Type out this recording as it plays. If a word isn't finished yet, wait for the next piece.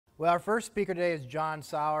Well, our first speaker today is Jon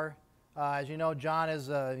Sauer. As you know, Jon is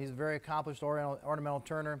he's a very accomplished ornamental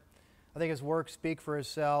turner. I think his works speak for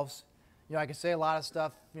themselves. You know, I could say a lot of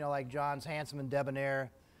stuff, you know, like Jon's handsome and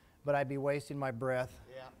debonair, but I'd be wasting my breath.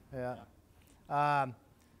 Yeah.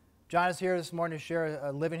 Jon is here this morning to share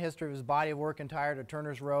a living history of his body of work entire to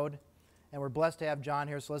Turner's Road, and we're blessed to have Jon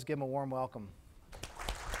here, so let's give him a warm welcome.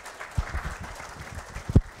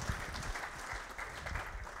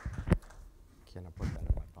 Can I put that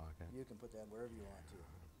in my pocket? You can put that wherever you want to.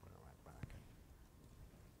 Put it in my pocket.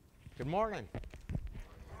 Good morning.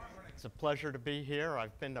 It's a pleasure to be here.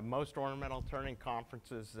 I've been to most ornamental turning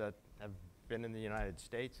conferences that have been in the United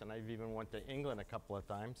States, and I've even went to England a couple of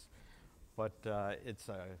times. But it's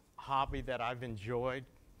a hobby that I've enjoyed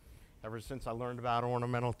ever since I learned about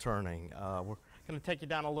ornamental turning. We're going to take you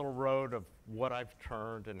down a little road of what I've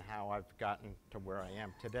turned and how I've gotten to where I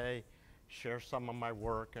am today, share some of my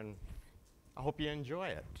work, and I hope you enjoy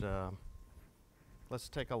it. Let's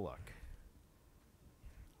take a look.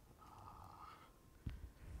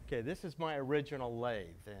 Okay, this is my original lathe,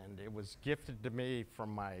 and it was gifted to me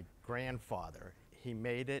from my grandfather. He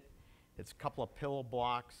made it. It's a couple of pillow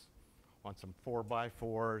blocks on some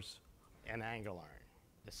 4x4s and angle iron.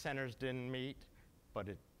 The centers didn't meet, but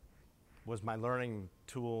it was my learning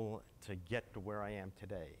tool to get to where I am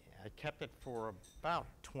today. I kept it for about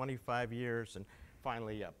 25 years and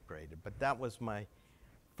finally upgraded, but that was my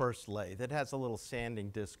first lathe. It has a little sanding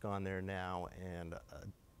disc on there now, and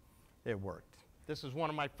it worked. This is one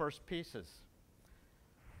of my first pieces.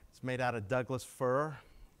 It's made out of Douglas fir.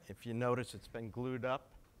 If you notice, it's been glued up.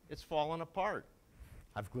 It's fallen apart.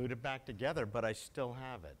 I've glued it back together, but I still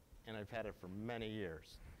have it, and I've had it for many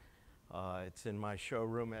years. It's in my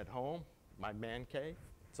showroom at home, my man cave.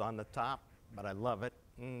 It's on the top, but I love it,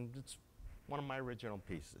 and it's one of my original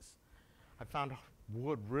pieces. I found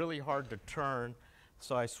wood really hard to turn,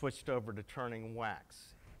 so I switched over to turning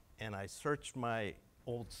wax. And I searched my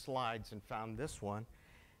old slides and found this one,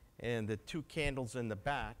 and the two candles in the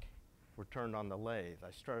back were turned on the lathe. I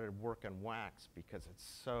started working wax because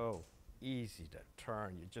it's so easy to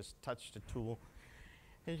turn. You just touch the tool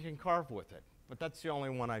and you can carve with it. But that's the only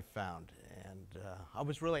one I found, and I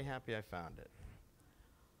was really happy I found it.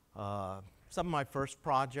 Some of my first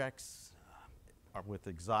projects are with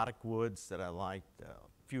exotic woods that I liked. A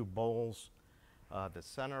few bowls. The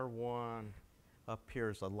center one up here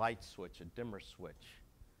is a light switch, a dimmer switch.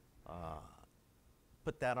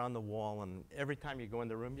 Put that on the wall, and every time you go in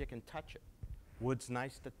the room, you can touch it. Wood's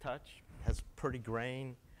nice to touch, has pretty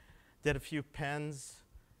grain. Did a few pens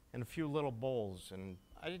and a few little bowls, and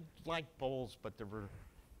I didn't like bowls, but there were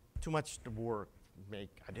too much to work make.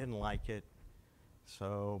 I didn't like it.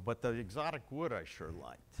 So, but the exotic wood I sure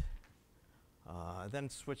liked. Then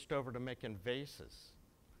switched over to making vases.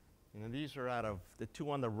 You know, these are out of, the two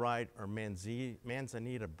on the right are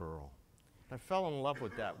manzanita burl. I fell in love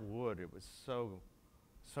with that wood. It was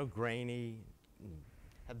so grainy, and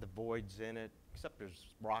had the voids in it, except there's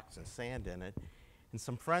rocks and sand in it. And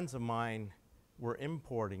some friends of mine were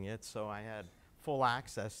importing it, so I had full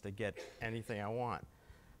access to get anything I want.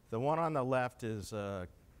 The one on the left is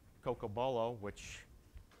cocobolo, which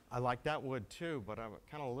I like that wood too, but I'm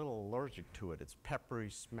kind of a little allergic to it. It's peppery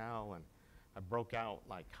smell, and I broke out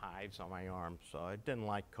like hives on my arm, so I didn't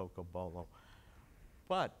like cocobolo.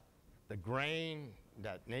 But the grain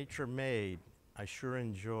that nature made, I sure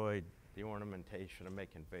enjoyed the ornamentation of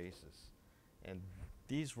making vases. And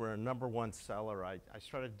these were a #1 seller. I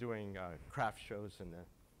started doing craft shows in the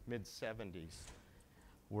mid-'70s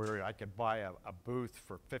where I could buy a booth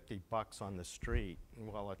for 50 bucks on the street.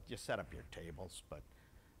 Well, you set up your tables, but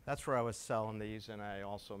that's where I was selling these, and I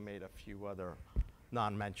also made a few other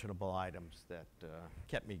non-mentionable items that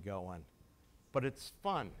kept me going. But it's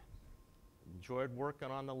fun. Enjoyed working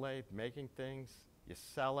on the lathe, making things. You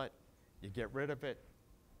sell it, you get rid of it,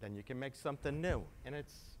 then you can make something new, and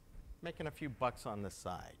it's making a few bucks on the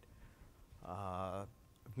side. I've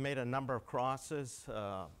made a number of crosses,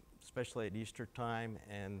 especially at Easter time,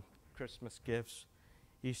 and Christmas gifts,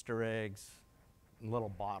 Easter eggs, and little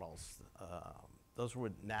bottles. Those were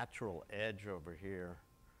with natural edge over here.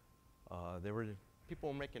 People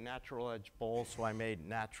were making natural edge bowls, so I made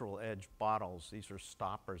natural edge bottles. These are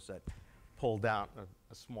stoppers that pulled out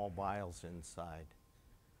a small vials inside.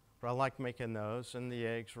 But I like making those, and the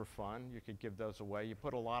eggs were fun. You could give those away. You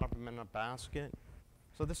put a lot of them in a basket.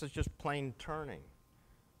 So this is just plain turning.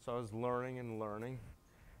 So I was learning and learning.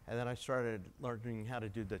 And then I started learning how to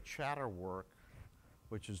do the chatter work,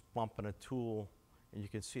 which is bumping a tool, and you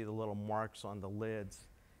can see the little marks on the lids.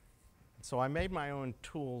 So I made my own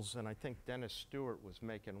tools, and I think Dennis Stewart was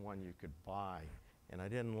making one you could buy. And I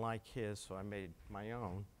didn't like his, so I made my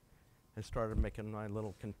own. I started making my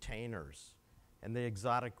little containers. And the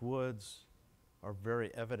exotic woods are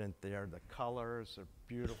very evident there. The colors are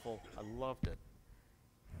beautiful. I loved it.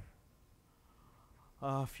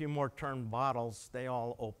 A few more turn bottles, they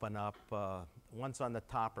all open up. Ones on the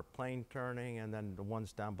top are plain turning, and then the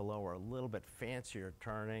ones down below are a little bit fancier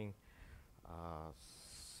turning.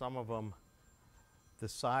 Some of them, the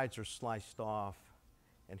sides are sliced off,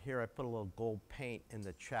 and here I put a little gold paint in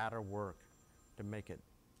the chatter work to make it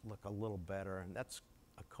look a little better. And that's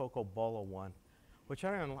a Coco Bolo one, which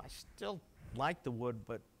I still like the wood,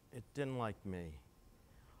 but it didn't like me.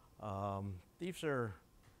 These are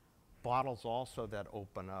bottles also that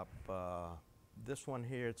open up. This one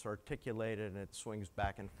here, it's articulated and it swings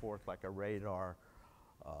back and forth like a radar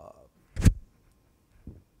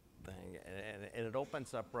thing. And it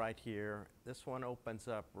opens up right here. This one opens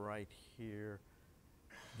up right here.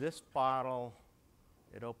 This bottle,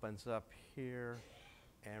 it opens up here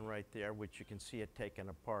and right there, which you can see it taken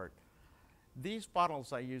apart. These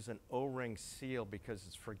bottles I use an O-ring seal because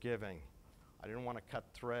it's forgiving. I didn't want to cut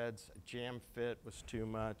threads. A jam fit was too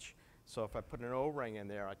much. So if I put an O-ring in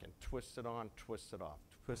there, I can twist it on, twist it off,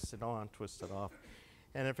 twist it on, twist it off.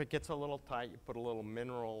 And if it gets a little tight, you put a little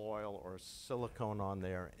mineral oil or silicone on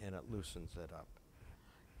there and it loosens it up.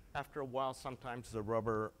 After a while, sometimes the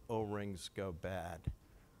rubber O-rings go bad.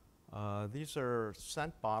 These are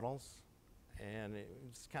scent bottles, and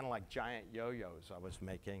it's kind of like giant yo-yos I was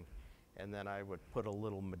making. And then I would put a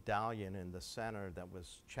little medallion in the center that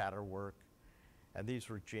was chatter work. And these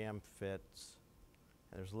were jam fits.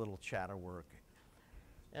 And there's a little chatter work.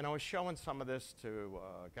 And I was showing some of this to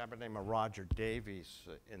a guy by the name of Roger Davies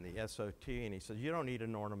in the SOT, and he said, you don't need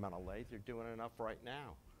an ornamental lathe, you're doing enough right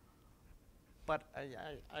now. But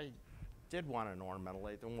I did want an ornamental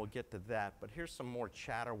lathe, and we'll get to that. But here's some more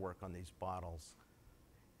chatter work on these bottles.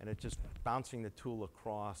 And it's just bouncing the tool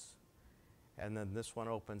across. And then this one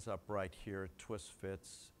opens up right here, it twist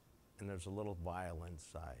fits, and there's a little vial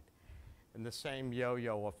inside. And the same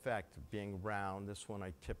yo-yo effect of being round. This one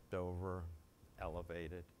I tipped over,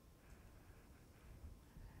 elevated.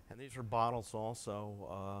 And these are bottles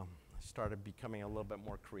also. I started becoming a little bit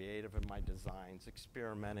more creative in my designs,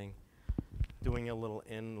 experimenting, doing a little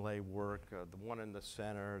inlay work. The one in the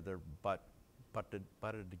center, they're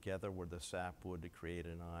butted together with the sapwood to create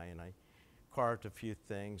an eye. And I carved a few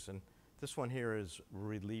things. And this one here is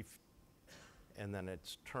relief. And then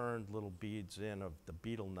it's turned little beads in of the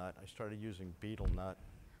beetle nut. I started using beetle nut.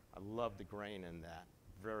 I love the grain in that.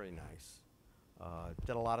 Very nice.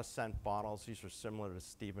 Did a lot of scent bottles. These are similar to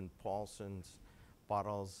Stephen Paulson's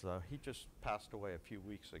bottles. He just passed away a few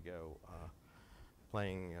weeks ago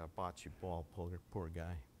playing bocce ball, poor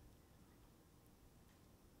guy.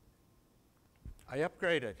 I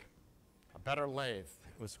upgraded, a better lathe.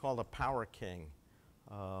 It was called a Power King.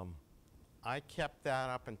 I kept that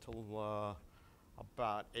up until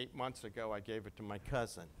about 8 months ago. I gave it to my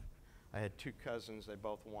cousin. I had two cousins, they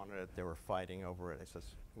both wanted it, they were fighting over it. I says,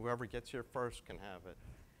 whoever gets here first can have it.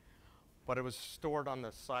 But it was stored on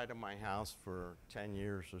the side of my house for 10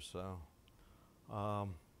 years or so.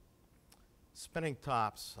 Spinning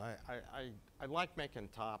tops, I like making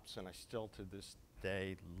tops, and I still to this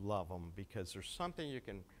day love them because there's something you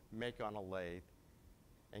can make on a lathe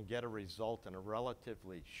and get a result in a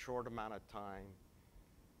relatively short amount of time.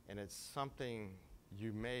 And it's something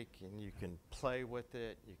you make and you can play with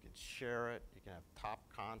it, you can share it, you can have top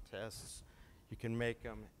contests, you can make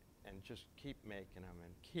them and just keep making them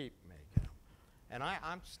and keep making them. And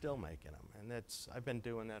I'm still making them, and I've been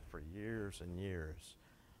doing that for years and years.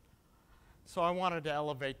 So I wanted to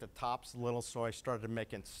elevate the tops a little, so I started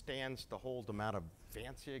making stands to hold them out of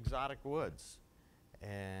fancy exotic woods.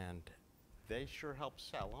 And they sure help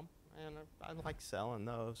sell them, and I like selling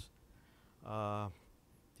those.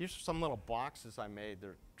 These are some little boxes I made.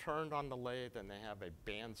 They're turned on the lathe, and they have a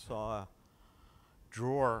bandsaw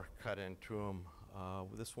drawer cut into them.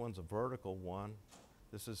 This one's a vertical one.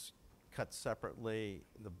 This is cut separately,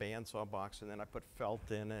 the bandsaw box, and then I put felt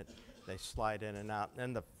in it. They slide in and out. And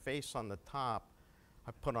then the face on the top,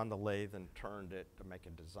 I put on the lathe and turned it to make a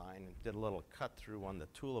design and did a little cut through on the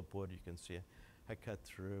tulip wood. You can see I cut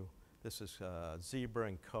through. This is zebra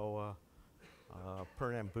and koa,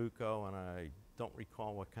 Pernambuco, and I don't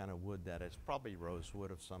recall what kind of wood that is. Probably rosewood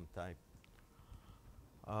of some type.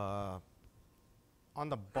 On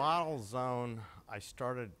the bottle zone, I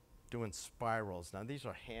started doing spirals. Now these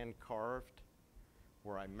are hand carved,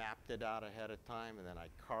 where I mapped it out ahead of time, and then I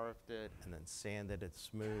carved it, and then sanded it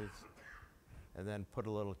smooth, and then put a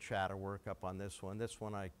little chatter work up on this one. This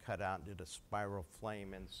one I cut out and did a spiral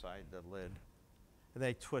flame inside the lid. And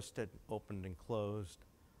they twisted, opened and closed.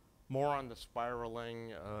 More on the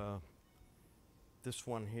spiraling. this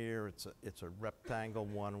one here, it's a rectangle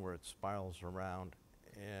one where it spirals around.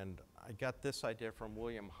 And I got this idea from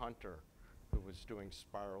William Hunter, who was doing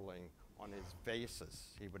spiraling on his vases.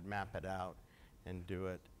 He would map it out and do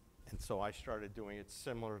it. And so I started doing it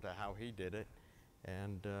similar to how he did it,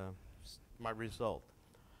 and my result.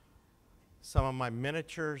 Some of my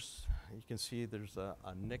miniatures, you can see there's a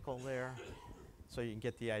nickel there. So you can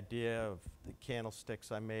get the idea of the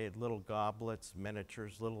candlesticks I made, little goblets,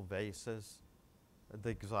 miniatures, little vases. The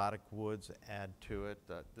exotic woods add to it.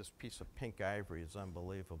 This piece of pink ivory is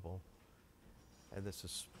unbelievable. And this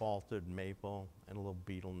is spalted maple and a little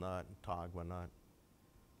betel nut and togwa nut.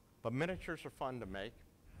 But miniatures are fun to make.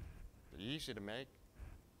 They're easy to make,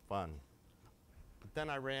 fun. But then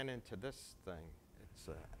I ran into this thing. It's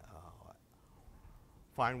a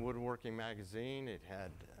Fine Woodworking magazine. It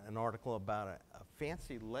had an article about a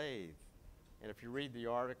fancy lathe. And if you read the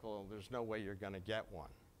article, there's no way you're going to get one.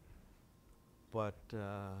 But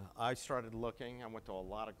I started looking. I went to a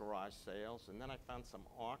lot of garage sales, and then I found some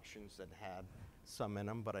auctions that had some in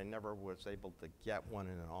them, but I never was able to get one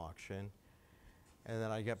in an auction. And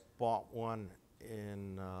then I bought one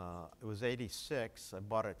in, it was '86. I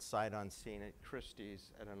bought it sight unseen at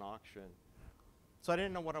Christie's at an auction. So I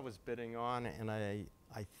didn't know what I was bidding on, and I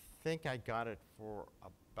think I got it for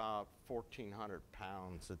about 1,400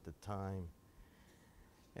 pounds at the time.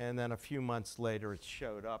 And then a few months later, it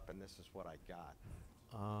showed up, and this is what I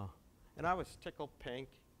got. And I was tickled pink.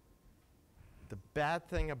 The bad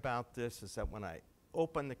thing about this is that when I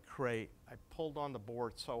opened the crate, I pulled on the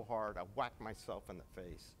board so hard, I whacked myself in the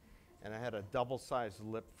face. And I had a double-sized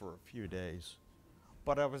lip for a few days.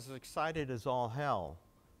 But I was excited as all hell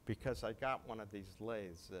because I got one of these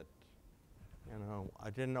lathes that, you know, I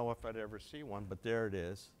didn't know if I'd ever see one, but there it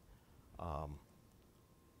is.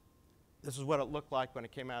 This is what it looked like when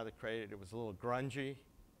it came out of the crate. It was a little grungy,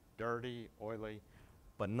 dirty, oily,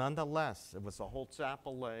 but nonetheless, it was a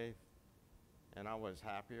Holtz-Apple lathe, and I was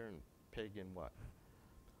happier than pig in what?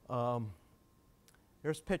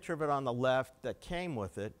 There's a picture of it on the left that came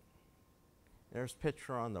with it. There's a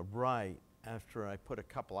picture on the right after I put a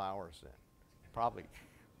couple hours in.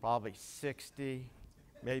 Probably 60,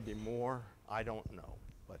 maybe more. I don't know.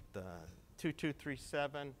 But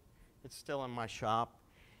 2237, it's still in my shop.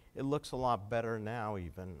 It looks a lot better now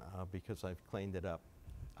even because I've cleaned it up.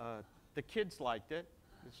 The kids liked it.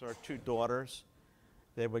 These are 2 daughters.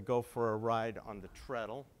 They would go for a ride on the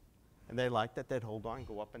treadle, and they liked it. They'd hold on,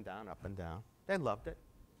 go up and down, up and down. They loved it,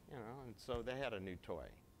 you know, and so they had a new toy.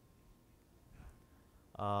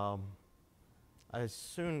 I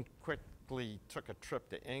soon quickly took a trip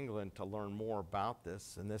to England to learn more about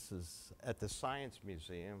this, and this is at the Science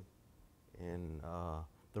Museum in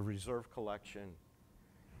the Reserve Collection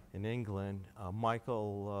in England.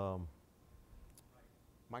 Michael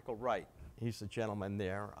Wright, he's the gentleman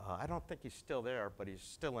there. I don't think he's still there, but he's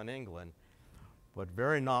still in England, but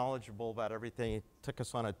very knowledgeable about everything. He took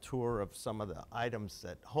us on a tour of some of the items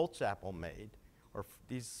that Holtz-Apple made.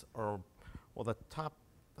 These are, well,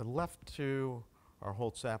 the left 2 are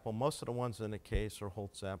Holtz-Apple. Most of the ones in the case are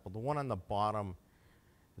Holtz-Apple. The one on the bottom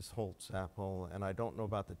is Holtz-Apple, and I don't know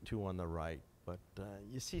about the 2 on the right. But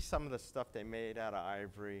you see some of the stuff they made out of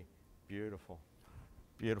ivory. Beautiful.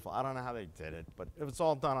 Beautiful. I don't know how they did it, but it was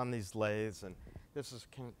all done on these lathes, and this is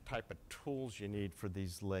the type of tools you need for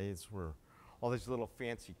these lathes, were all these little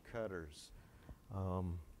fancy cutters.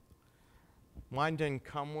 Mine didn't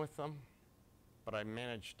come with them, but I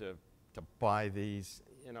managed to buy these.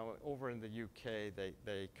 You know, over in the UK,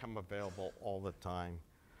 they come available all the time.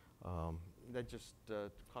 They just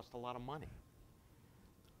cost a lot of money.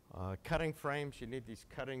 Cutting frames, you need these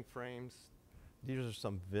cutting frames. These are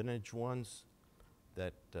some vintage ones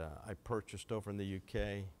that I purchased over in the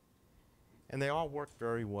UK. And they all work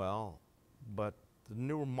very well, but the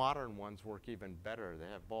newer modern ones work even better. They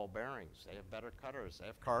have ball bearings, they have better cutters, they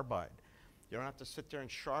have carbide. You don't have to sit there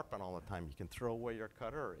and sharpen all the time. You can throw away your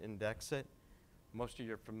cutter or index it. Most of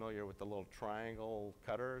you are familiar with the little triangle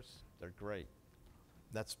cutters. They're great.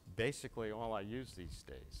 That's basically all I use these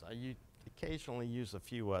days. I occasionally use a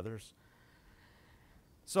few others.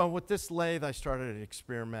 So with this lathe, I started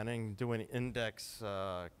experimenting, doing index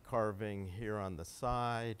carving here on the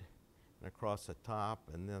side and across the top,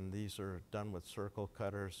 and then these are done with circle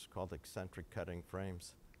cutters called eccentric cutting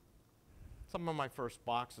frames. Some of my first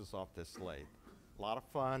boxes off this lathe. A lot of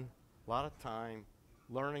fun, a lot of time.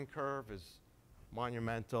 Learning curve is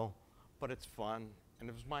monumental, but it's fun, and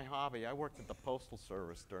it was my hobby. I worked at the Postal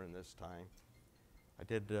Service during this time. I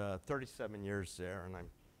did 37 years there, and I'm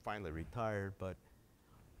finally retired, but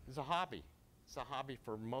it's a hobby. It's a hobby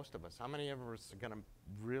for most of us. How many of us are going to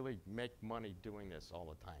really make money doing this all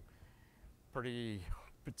the time?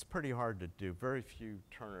 it's pretty hard to do. Very few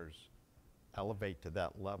turners elevate to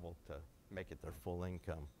that level to make it their full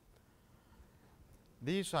income.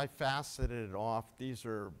 These I faceted off. These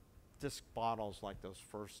are disc bottles like those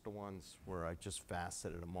first ones where I just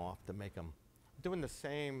faceted them off to make them, doing the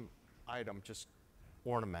same item, just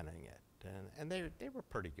ornamenting it. And they were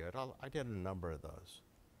pretty good. I did a number of those.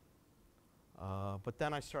 But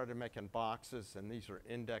then I started making boxes, and these are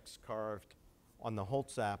index carved on the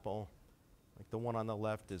Holtz apple. Like the one on the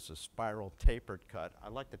left is a spiral tapered cut. I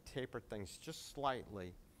like to taper things just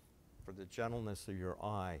slightly for the gentleness of your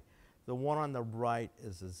eye. The one on the right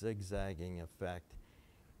is a zigzagging effect,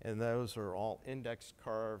 and those are all index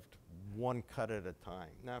carved, one cut at a time.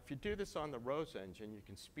 Now, if you do this on the Rose engine, you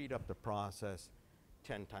can speed up the process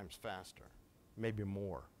 10 times faster, maybe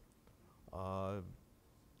more.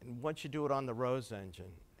 And once you do it on the Rose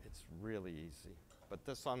engine, it's really easy. But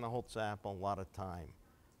this on the Holtz apple, a lot of time.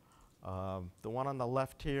 The one on the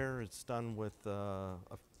left here, it's done with a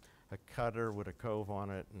cutter with a cove on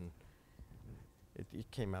it, and it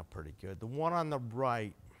came out pretty good. The one on the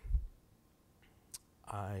right,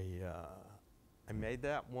 I made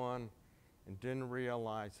that one and didn't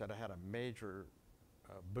realize that I had a major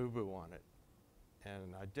boo-boo on it.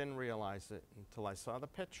 And I didn't realize it until I saw the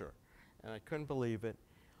picture, and I couldn't believe it.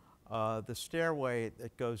 The stairway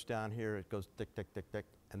that goes down here, it goes tick, tick, tick, tick,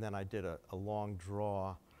 and then I did a long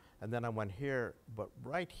draw, and then I went here, but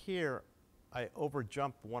right here, I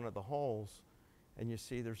overjumped one of the holes, and you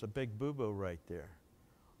see there's a big boo-boo right there.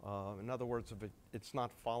 In other words, it's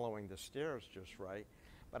not following the stairs just right,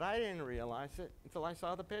 but I didn't realize it until I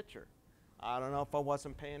saw the picture. I don't know if I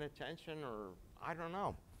wasn't paying attention, or I don't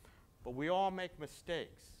know, but we all make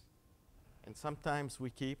mistakes, and sometimes we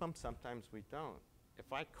keep them, sometimes we don't.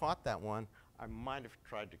 If I caught that one, I might have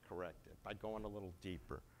tried to correct it by going a little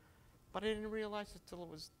deeper. But I didn't realize it till it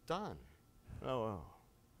was done. Oh, well.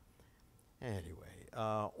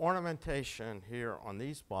 Anyway, ornamentation here on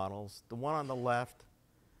these bottles. The one on the left,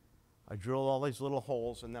 I drilled all these little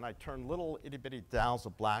holes, and then I turned little itty-bitty dowels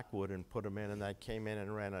of blackwood and put them in, and I came in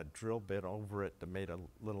and ran a drill bit over it to make a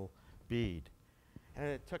little bead. And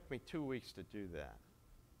it took me 2 weeks to do that.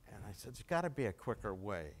 And I said, there's got to be a quicker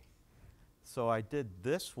way. So I did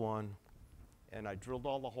this one, and I drilled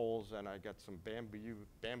all the holes, and I got some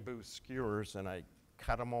bamboo skewers, and I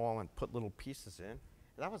cut them all and put little pieces in. And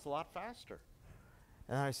that was a lot faster.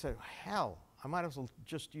 And I said, hell, I might as well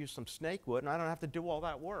just use some snake wood, and I don't have to do all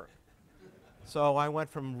that work. So I went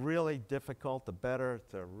from really difficult to better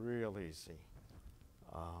to real easy.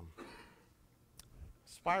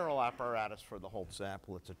 Spiral apparatus for the Holtz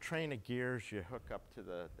apple. It's a train of gears you hook up to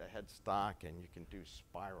the headstock, and you can do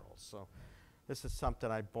spirals. So this is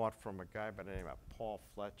something I bought from a guy by the name of Paul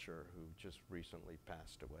Fletcher, who just recently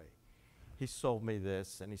passed away. He sold me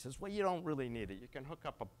this, and he says, well, you don't really need it. You can hook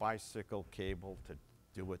up a bicycle cable to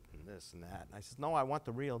do it and this and that. And I said, no, I want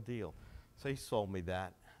the real deal. So he sold me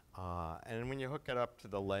that. And when you hook it up to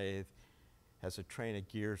the lathe, it has a train of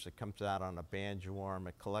gears that comes out on a banjo arm.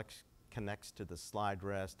 It connects to the slide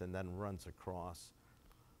rest and then runs across.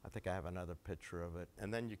 I think I have another picture of it.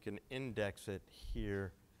 And then you can index it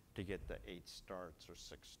here to get the 8 starts or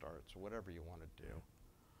 6 starts or whatever you want to do.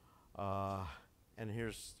 And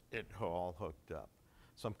here's it all hooked up.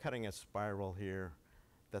 So I'm cutting a spiral here.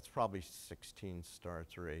 That's probably 16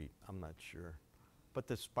 starts or 8, I'm not sure. But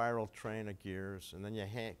the spiral train of gears, and then you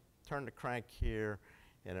turn the crank here,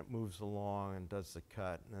 and it moves along and does the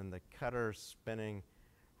cut. And then the cutter's spinning,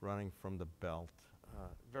 running from the belt.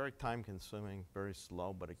 Very time consuming, very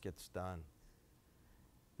slow, but it gets done.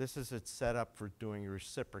 This is its setup for doing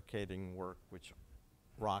reciprocating work, which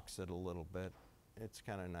rocks it a little bit. It's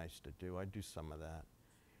kind of nice to do. I do some of that.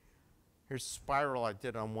 Here's spiral I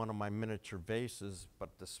did on one of my miniature vases,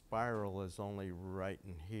 but the spiral is only right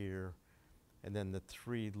in here. And then the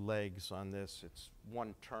 3 legs on this, it's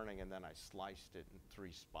one turning, and then I sliced it in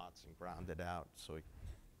 3 spots and ground it out, so it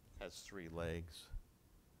has 3 legs.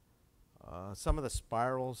 Some of the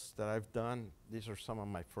spirals that I've done, these are some of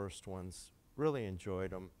my first ones. Really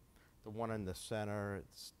enjoyed them. The one in the center,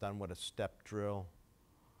 it's done with a step drill.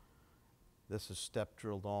 This is step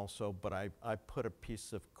drilled also, but I put a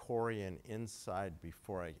piece of corian inside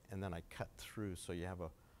before and then I cut through, so you have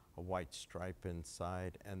a white stripe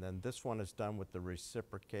inside. And then this one is done with the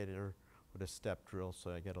reciprocator with a step drill,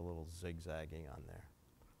 so I get a little zigzagging on there.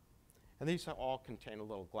 And these all contain a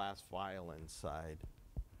little glass vial inside.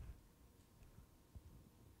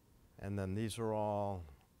 And then these are all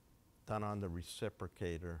done on the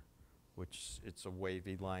reciprocator, which it's a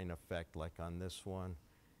wavy line effect like on this one.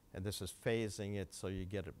 And this is phasing it so you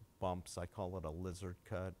get it bumps. I call it a lizard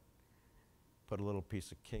cut. put a little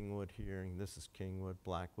piece of kingwood here, and this is kingwood,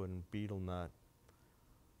 blackwood, and betel nut.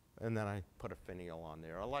 And then I put a finial on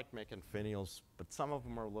there. I like making finials, but some of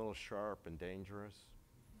them are a little sharp and dangerous.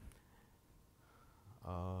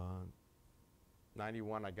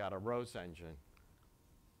 91, I got a rose engine.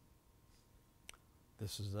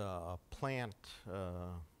 This is a plant. It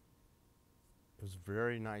was a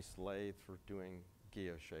very nice lathe for doing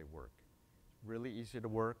guilloche work. Really easy to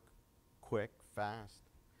work, quick, fast.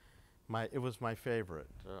 It was my favorite.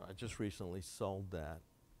 I just recently sold that,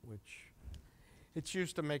 which it's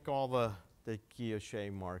used to make all the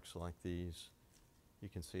guilloche marks like these. You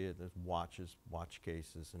can see it. There's watches, watch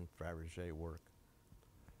cases, and Fabergé work.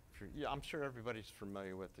 Yeah, I'm sure everybody's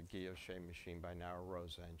familiar with the guilloche machine by now, a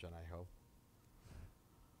rose engine, I hope.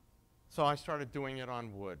 So I started doing it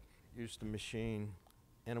on wood, used the machine,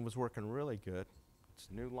 and it was working really good. It's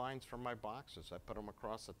new lines for my boxes. I put them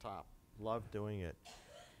across the top. Love doing it.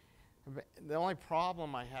 The only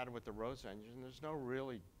problem I had with the rose engine, there's no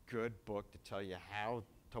really good book to tell you how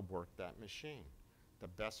to work that machine. The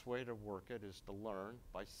best way to work it is to learn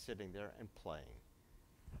by sitting there and playing.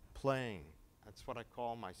 Playing. That's what I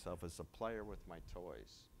call myself, as a player with my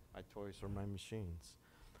toys. My toys are my machines.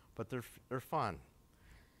 But they're fun.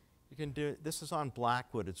 You can do it. This is on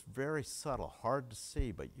blackwood. It's very subtle, hard to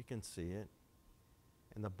see, but you can see it.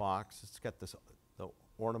 In the box, it's got the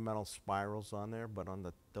ornamental spirals on there, but on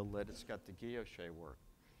the lid, it's got the guilloche work.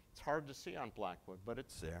 It's hard to see on blackwood, but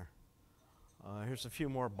it's there. Here's a few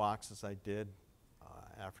more boxes I did.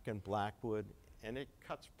 African blackwood, and it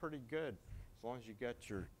cuts pretty good as long as you get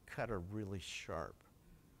your cutter really sharp.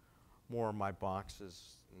 More of my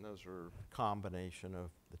boxes, and those are a combination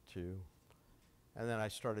of the two. And then I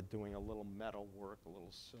started doing a little metal work, a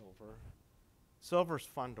little silver. Silver's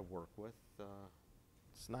fun to work with.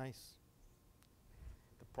 It's nice.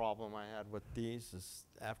 The problem I had with these is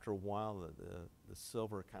after a while the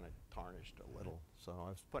silver kind of tarnished a little. So I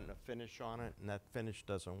was putting a finish on it, and that finish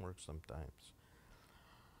doesn't work sometimes.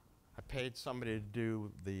 I paid somebody to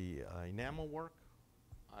do the enamel work.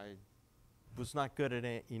 I was not good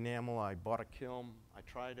at enamel. I bought a kiln. I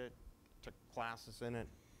tried it, took classes in it.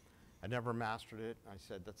 I never mastered it. I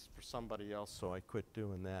said, that's for somebody else, so I quit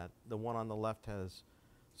doing that. The one on the left has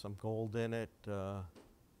some gold in it.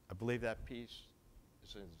 I believe that piece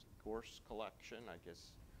is in his Gorse collection. I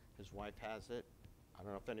guess his wife has it. I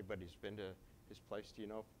don't know if anybody's been to his place. Do you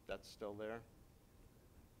know if that's still there?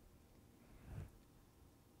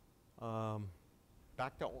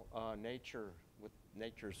 Back to nature with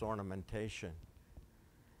nature's ornamentation.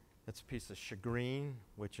 It's a piece of shagreen,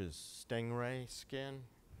 which is stingray skin,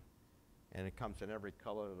 and it comes in every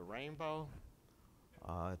color of the rainbow.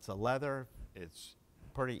 It's a leather. It's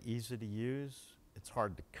pretty easy to use. It's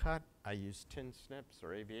hard to cut. I use tin snips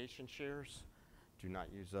or aviation shears. Do not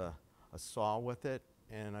use a saw with it.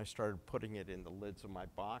 And I started putting it in the lids of my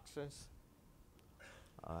boxes.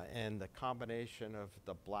 And the combination of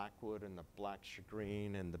the blackwood and the black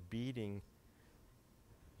shagreen and the beading,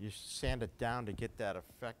 you sand it down to get that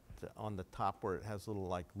effect on the top where it has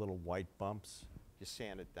little white bumps. You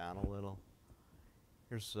sand it down a little.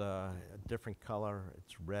 Here's a different color.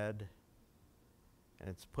 It's red. And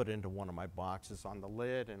it's put into one of my boxes on the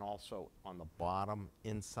lid and also on the bottom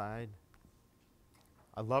inside.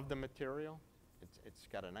 I love the material. It's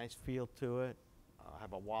got a nice feel to it. I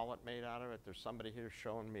have a wallet made out of it. There's somebody here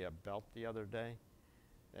showing me a belt the other day.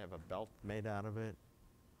 They have a belt made out of it.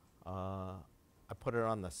 I put it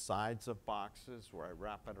on the sides of boxes where I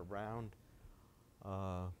wrap it around.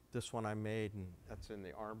 This one I made, and that's in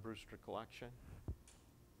the Armbruster collection.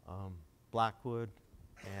 Blackwood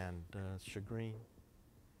and shagreen.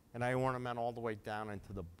 And I ornament all the way down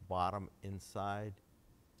into the bottom inside.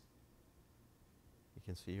 You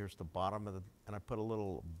can see here's the bottom of and I put a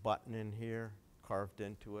little button in here, carved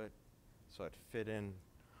into it, so it fit in.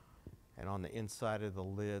 And on the inside of the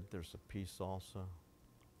lid, there's a piece also,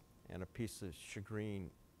 and a piece of shagreen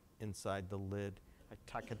inside the lid. I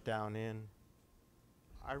tuck it down in.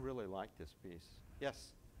 I really like this piece.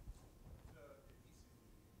 Yes?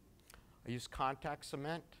 I use contact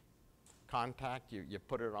cement. Contact, you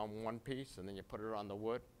put it on one piece, and then you put it on the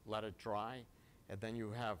wood, let it dry, and then you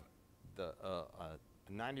have a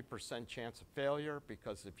 90% chance of failure,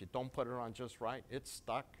 because if you don't put it on just right, it's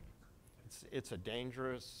stuck. It's a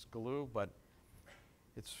dangerous glue, but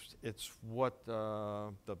it's what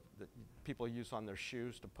the people use on their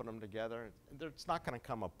shoes to put them together. It's not going to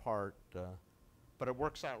come apart, but it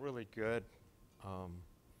works out really good.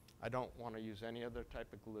 I don't want to use any other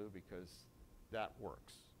type of glue because that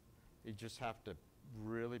works. You just have to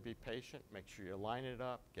really be patient, make sure you line it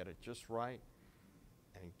up, get it just right,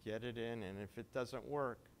 and get it in. And if it doesn't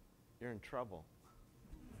work, you're in trouble.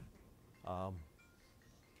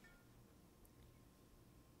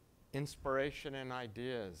 Inspiration and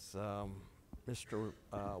ideas. Mr.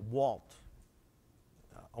 Walt.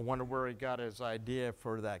 I wonder where he got his idea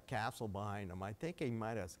for that castle behind him. I think he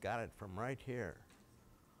might have got it from right here.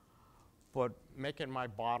 But making my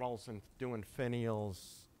bottles and doing finials,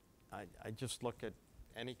 I just look at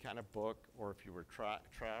any kind of book, or if you were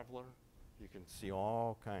traveler, you can see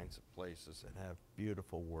all kinds of places that have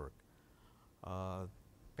beautiful work.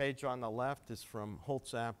 Page on the left is from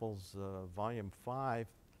Holtz-Appel's Volume 5,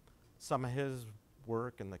 some of his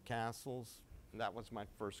work in the castles. And that was my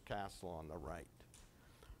first castle on the right.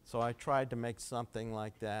 So I tried to make something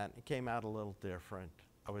like that. It came out a little different.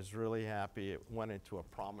 I was really happy. It went into a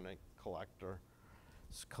prominent collector's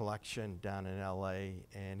collection down in LA,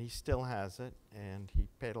 and he still has it, and he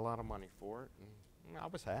paid a lot of money for it, and I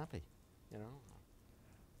was happy, you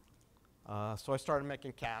know. So I started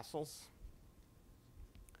making castles,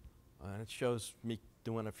 and it shows me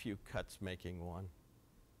doing a few cuts making one.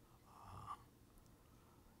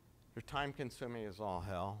 They're time consuming as all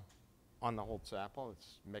hell. On the Holtz-Appel,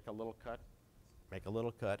 it's make a little cut,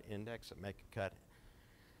 index it, make a cut.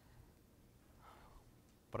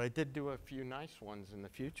 But I did do a few nice ones in the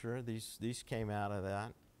future. These came out of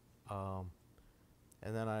that.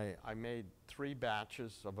 And then I made 3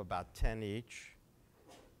 batches of about 10 each.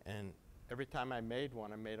 And every time I made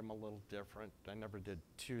one, I made them a little different. I never did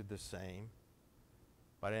 2 the same.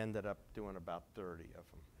 But I ended up doing about 30 of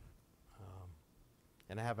them.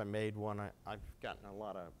 And I haven't made one. I've gotten a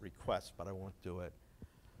lot of requests, but I won't do it.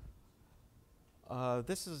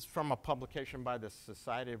 This is from a publication by the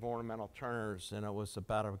Society of Ornamental Turners, and it was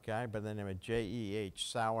about a guy by the name of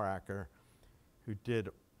J.E.H. Sauer, who did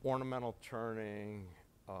ornamental turning.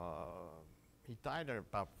 He died at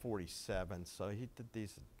about 47, so he did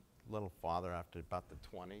these a little farther after about the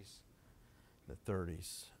 20s, the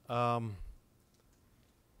 30s.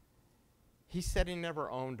 He said he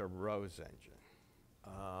never owned a Rose engine.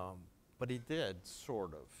 But he did,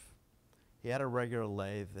 sort of. He had a regular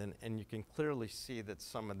lathe, and you can clearly see that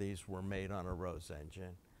some of these were made on a Rose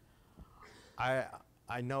engine. I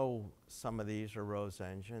know some of these are Rose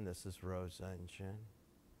engine. This is Rose engine.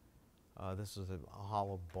 This is a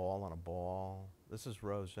hollow ball on a ball. This is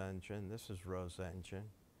Rose engine. This is Rose engine.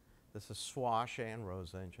 This is Swash and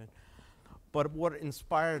Rose engine. But what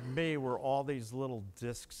inspired me were all these little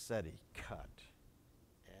discs that he cut.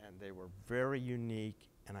 And they were very unique,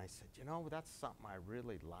 and I said, you know, that's something I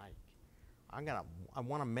really like. I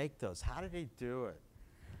want to make those. How did he do it?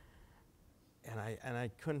 And I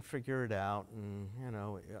couldn't figure it out, and you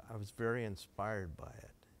know, I was very inspired by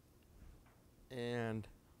it. And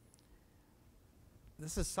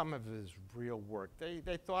this is some of his real work.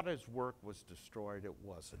 They thought his work was destroyed. It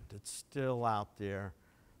wasn't. It's still out there.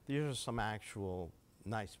 These are some actual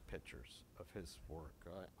nice pictures of his work.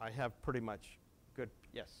 I have pretty much good,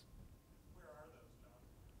 yes? Where are those, John?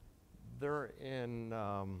 They're in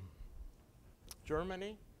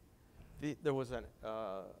Germany. There was a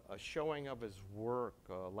showing of his work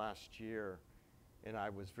last year, and I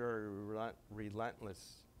was very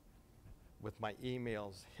relentless with my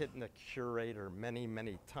emails, hitting the curator many,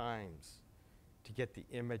 many times to get the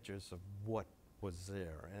images of what was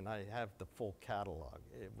there. And I have the full catalog.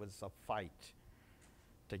 It was a fight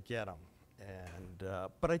to get them. And,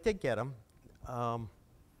 but I did get them.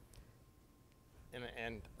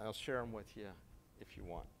 And I'll share them with you if you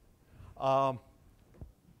want.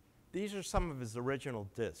 These are some of his original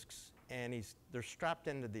discs, and they're strapped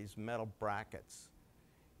into these metal brackets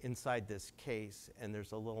inside this case, and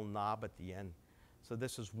there's a little knob at the end. So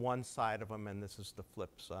this is one side of them, and this is the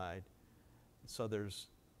flip side. So there's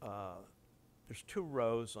 2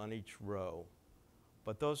 rows on each row,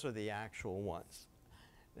 but those are the actual ones.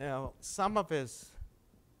 Now, some of his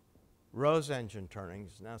Rose engine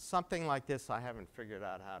turnings, now something like this, I haven't figured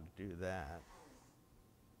out how to do that.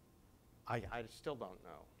 I still don't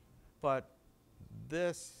know. But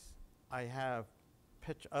this, I have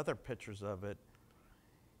other pictures of it,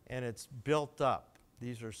 and it's built up.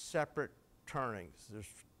 These are separate turnings.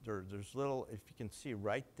 There's little, if you can see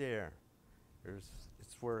right there,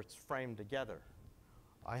 it's where it's framed together.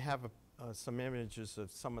 I have some images of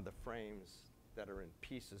some of the frames that are in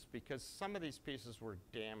pieces, because some of these pieces were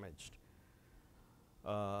damaged,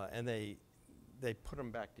 and they put them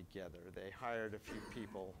back together. They hired a few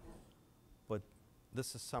people, but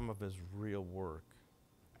this is some of his real work.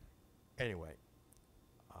 Anyway,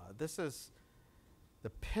 this is the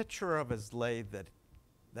picture of his lathe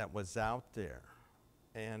that was out there,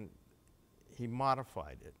 and he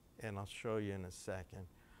modified it, and I'll show you in a second.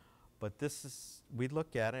 But this is, we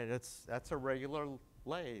look at it, that's a regular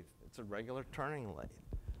lathe. It's a regular turning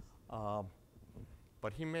lathe.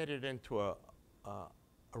 But he made it into a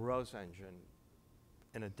rose engine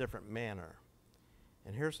in a different manner.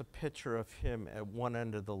 And here's a picture of him at one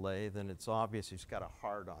end of the lathe, and it's obvious he's got a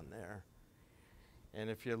heart on there. And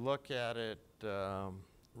if you look at it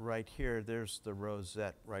right here, there's the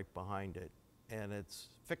rosette right behind it. And it's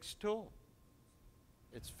fixed tool.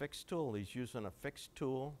 It's fixed tool. He's using a fixed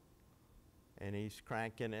tool, and he's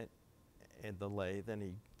cranking it in the lathe, and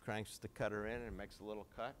he cranks the cutter in and makes a little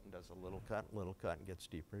cut and does a little cut, and gets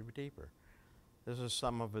deeper and deeper. This is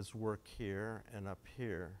some of his work here and up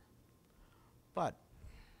here. But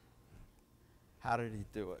how did he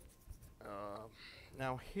do it?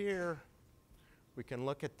 Now here we can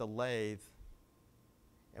look at the lathe,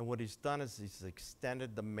 and what he's done is he's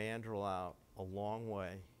extended the mandrel out a long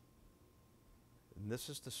way. And this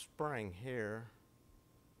is the spring here.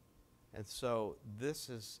 And so this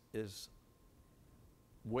is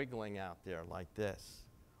wiggling out there like this.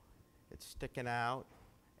 It's sticking out,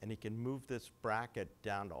 and he can move this bracket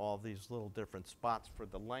down to all these little different spots for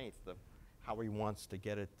the length of how he wants to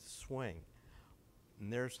get it to swing.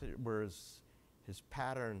 And there's where his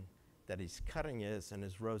pattern that he's cutting is, and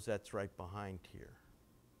his rosette's right behind here.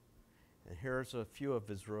 And here's a few of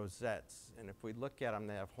his rosettes. And if we look at them,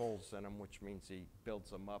 they have holes in them, which means he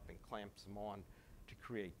builds them up and clamps them on to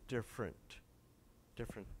create different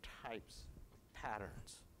types of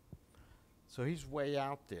patterns. So he's way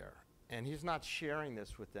out there, and he's not sharing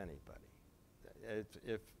this with anybody.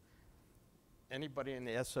 If anybody in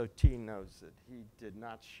the SOT knows that he did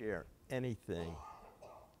not share anything.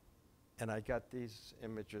 And I got these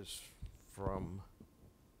images from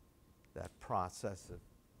that process of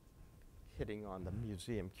hitting on the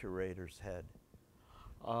museum curator's head.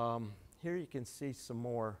 Here you can see some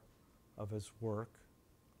more of his work,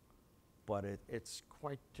 but it's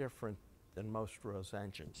quite different than most rose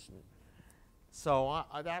engines. So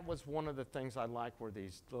that was one of the things I like, were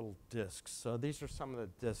these little discs. So these are some of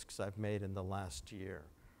the discs I've made in the last year.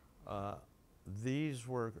 These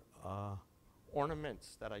were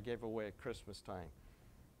ornaments that I gave away at Christmas time.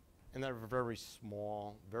 And they're very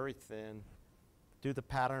small, very thin. Do the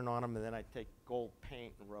pattern on them, and then I take gold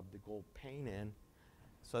paint and rub the gold paint in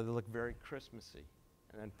so they look very Christmassy.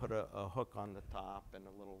 And then put a hook on the top and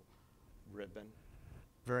a little ribbon.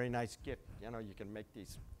 Very nice gift. You know, you can make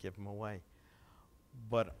these, give them away.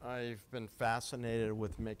 But I've been fascinated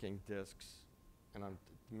with making discs, and I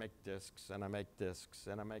make discs, and I make discs,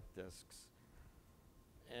 and I make discs.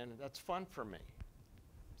 And that's fun for me.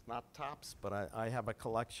 It's not tops, but I have a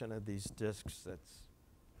collection of these discs that's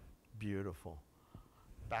beautiful.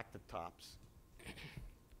 Back to tops.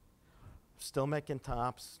 Still making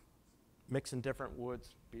tops, mixing different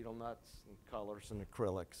woods, beetle nuts, and colors, and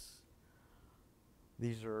acrylics.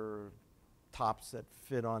 These are tops that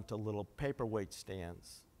fit onto little paperweight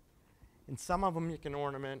stands. And some of them you can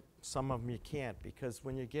ornament, some of them you can't, because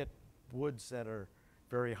when you get woods that are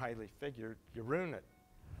very highly figured, you ruin it.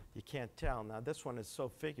 You can't tell. Now this one is so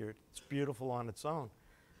figured, it's beautiful on its own.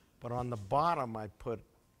 But on the bottom I put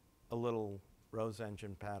a little rose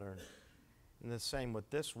engine pattern. And the same with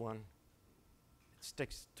this one. It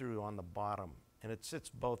sticks through on the bottom, and it sits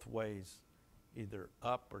both ways, either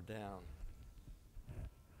up or down.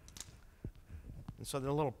 And so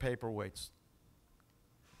they're little paperweights.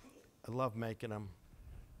 I love making them.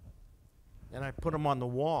 And I put them on the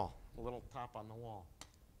wall, a little top on the wall.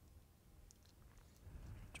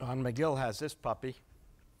 John McGill has this puppy.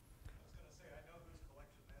 I was going to say, I know whose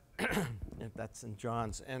collection that is. That's in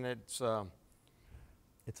John's. And it's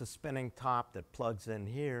a spinning top that plugs in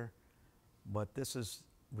here, but this is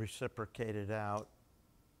reciprocated out.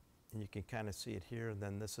 And you can kind of see it here. And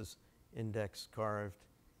then this is index carved.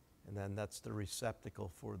 And then that's the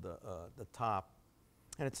receptacle for the top.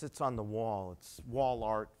 And it sits on the wall. It's wall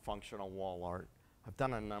art, functional wall art. I've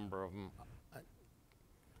done a number of them.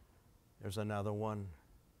 There's another one.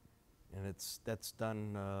 And that's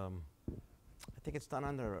done, I think it's done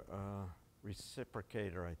under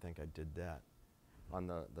reciprocator. I think I did that on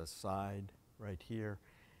the side right here.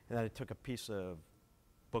 And then I took a piece of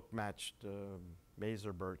book-matched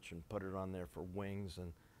mazer birch and put it on there for wings,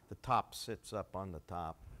 and the top sits up on the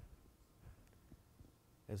top.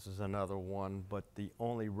 This is another one, but the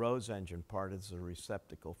only rose engine part is the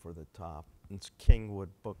receptacle for the top. It's Kingwood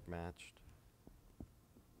book matched,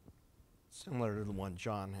 similar to the one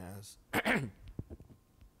John has.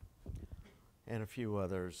 And a few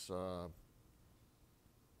others.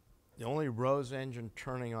 The only rose engine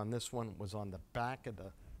turning on this one was on the back of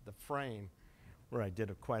the frame, where I did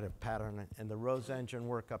quite a pattern. And the rose engine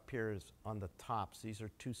work up here is on the tops. These are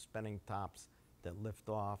two spinning tops that lift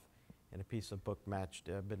off, and a piece of book-matched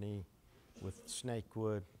ebony with snake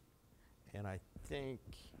wood, and I think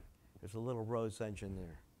there's a little rose engine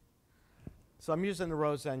there. So I'm using the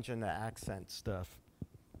rose engine to accent stuff.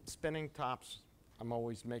 Spinning tops, I'm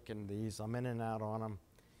always making these. I'm in and out on them.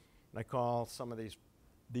 And I call some of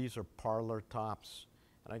these are parlor tops.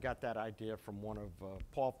 And I got that idea from one of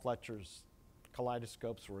Paul Fletcher's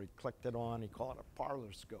kaleidoscopes where he clicked it on. He called it a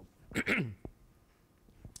parlor scope.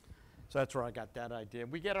 So that's where I got that idea.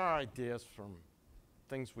 We get our ideas from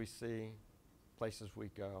things we see, places we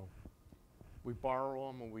go. We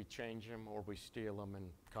borrow them and we change them, or we steal them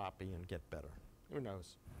and copy and get better. Who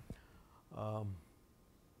knows?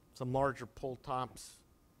 Some larger pull tops.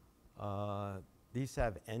 These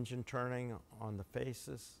have engine turning on the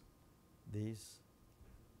faces, these.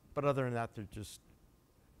 But other than that, they're just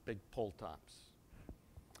big pull tops.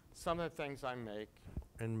 Some of the things I make,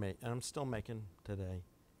 and I'm still making today.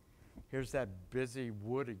 Here's that busy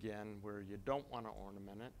wood again where you don't want to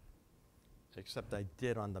ornament it, except I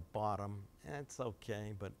did on the bottom. And it's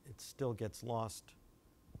okay, but it still gets lost.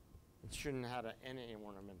 It shouldn't have had any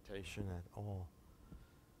ornamentation at all.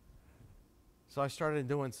 So I started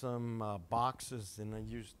doing some boxes, and I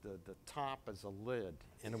used the top as a lid,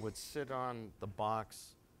 and it would sit on the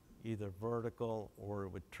box either vertical or it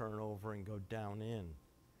would turn over and go down in.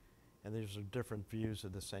 And these are different views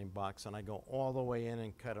of the same box, and I go all the way in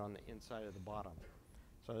and cut on the inside of the bottom.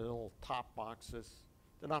 So the little top boxes,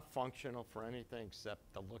 they're not functional for anything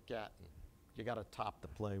except to look at, and you got a top to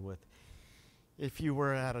play with. If you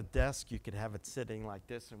were at a desk, you could have it sitting like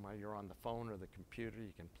this, and while you're on the phone or the computer,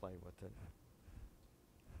 you can play with it.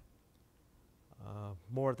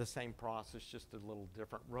 More of the same process, just a little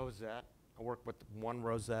different. Rosette, I work with one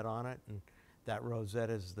rosette on it, and that rosette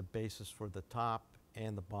is the basis for the top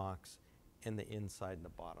and the box and the inside and the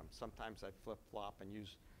bottom. Sometimes I flip-flop and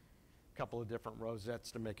use a couple of different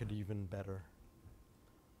rosettes to make it even better.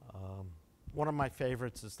 One of my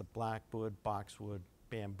favorites is the blackwood, boxwood,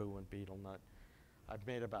 bamboo, and beetle nut. I've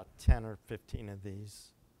made about 10 or 15 of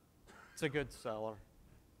these. It's a good seller.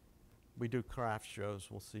 We do craft shows,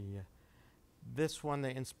 we'll see. This one,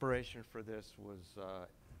 the inspiration for this was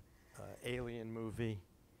Alien movie,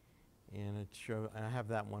 and I have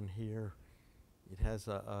that one here. It has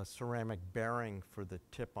a ceramic bearing for the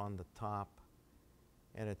tip on the top,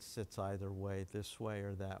 and it sits either way, this way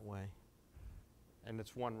or that way. And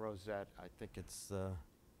it's one rosette. I think it's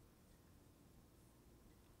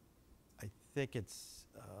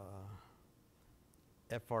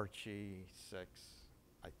FRG6,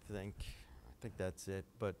 I think that's it.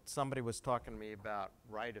 But somebody was talking to me about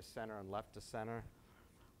right of center and left of center.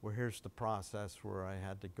 Well, here's the process where I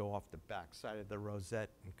had to go off the back side of the rosette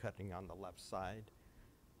and cutting on the left side.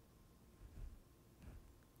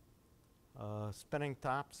 Spinning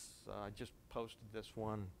tops, I just posted this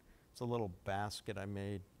one. It's a little basket I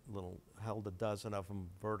made, held a dozen of them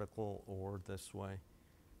vertical or this way,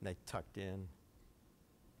 and they tucked in.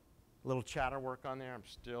 A little chatter work on there. I'm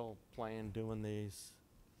still playing, doing these.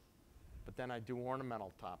 But then I do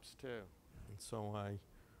ornamental tops too. And so I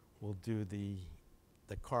will do the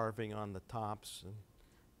carving on the tops, and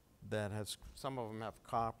that has, some of them have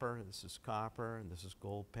copper. This is copper, and this is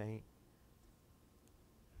gold paint.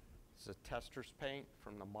 This is a tester's paint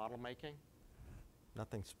from the model making.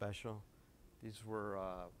 Nothing special. These were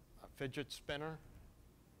a fidget spinner.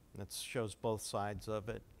 That shows both sides of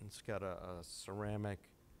it. It's got a ceramic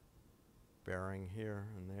bearing here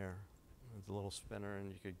and there. There's a little spinner,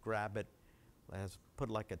 and you could grab it. It has put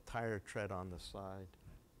like a tire tread on the side.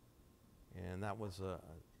 And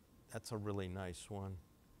that's a really nice one.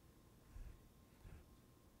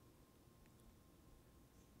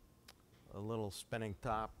 A little spinning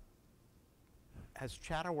top. Has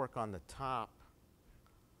chatter work on the top.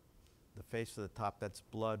 The face of the top, that's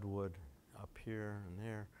bloodwood up here and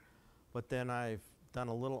there. But then I've done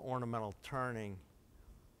a little ornamental turning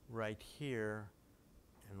right here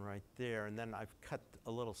and right there. And then I've cut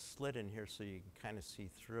a little slit in here so you can kind of see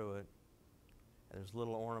through it. And there's a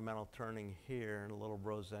little ornamental turning here and a little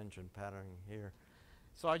rose engine patterning here.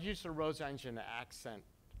 So I use the rose engine to accent,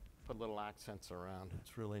 put little accents around.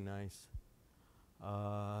 It's really nice.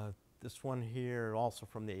 This one here, also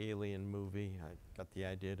from the Alien movie. I got the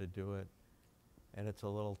idea to do it. And it's a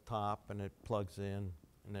little top, and it plugs in.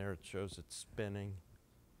 And there it shows it's spinning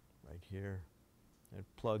right here. It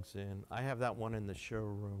plugs in. I have that one in the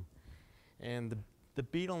showroom. And the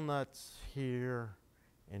beetle nuts here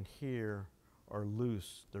and here are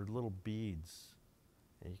loose. They're little beads,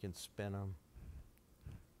 and you can spin them.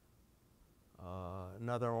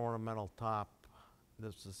 Another ornamental top.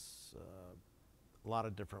 This is a lot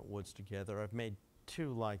of different woods together. I've made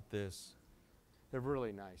two like this. They're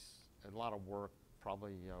really nice. a lot of work,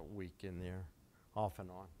 probably a week in there, off and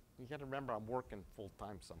on. You got to remember, I'm working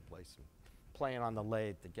full-time someplace and playing on the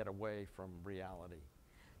lathe to get away from reality.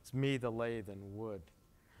 It's me, the lathe, and wood.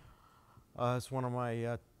 It's one of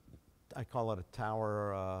my, I call it a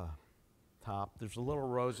tower top. There's a little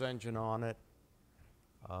rose engine on it.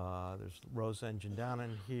 There's a rose engine down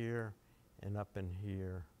in here and up in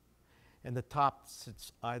here. And the top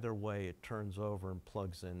sits either way. It turns over and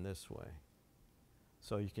plugs in this way.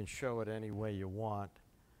 So you can show it any way you want.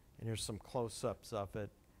 And here's some close-ups of it.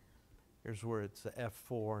 Here's where it's the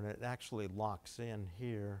F4, and it actually locks in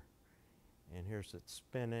here. And here's it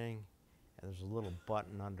spinning, and there's a little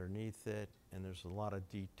button underneath it, and there's a lot of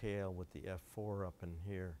detail with the F4 up in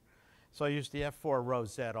here. So I use the F4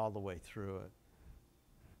 rosette all the way through it.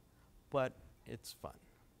 But it's fun.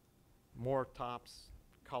 More tops,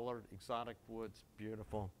 colored, exotic woods,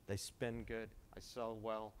 beautiful. They spin good. I sell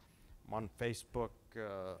well. I'm on Facebook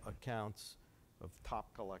accounts of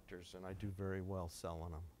top collectors, and I do very well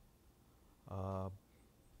selling them.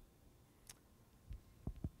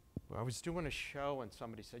 I was doing a show, and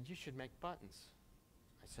somebody said, "You should make buttons."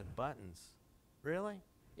 I said, "Buttons? Really?"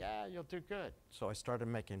 "Yeah, you'll do good." So I started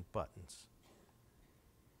making buttons.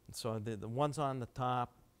 And so the ones on the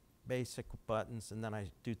top, basic buttons, and then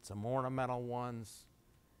I did some ornamental ones,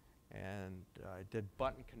 and I did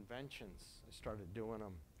button conventions. I started doing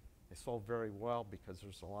them. They sold very well because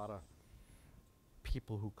there's a lot of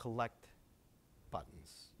people who collect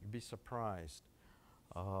buttons. You'd be surprised.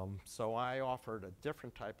 So I offered a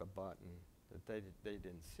different type of button that they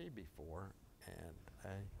didn't see before, and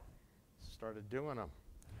I started doing them.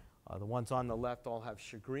 The ones on the left all have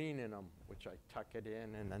shagreen in them, which I tuck it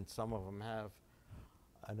in, and then some of them have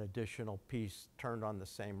an additional piece turned on the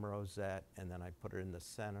same rosette, and then I put it in the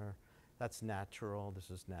center. That's natural. This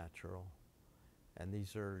is natural. And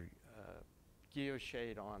these are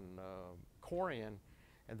guilloche on corian,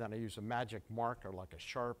 and then I use a magic marker like a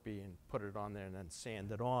Sharpie and put it on there and then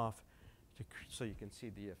sand it off so you can see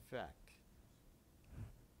the effect.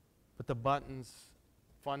 But the buttons,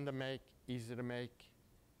 fun to make, easy to make,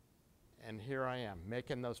 and here I am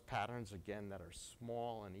making those patterns again that are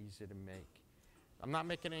small and easy to make. I'm not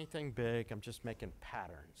making anything big, I'm just making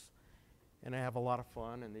patterns. And I have a lot of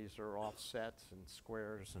fun, and these are offsets and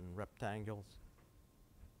squares and rectangles.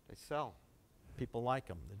 They sell. People like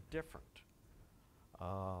them, they're different.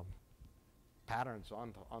 Patterns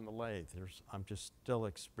on the lathe. I'm just still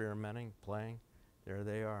experimenting, playing. There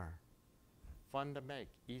they are. Fun to make,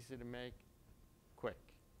 easy to make,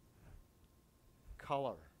 quick.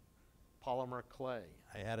 Color, polymer clay.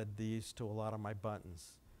 I added these to a lot of my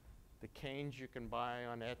buttons. The canes you can buy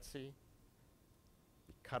on Etsy,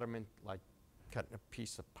 you cut them in like cutting a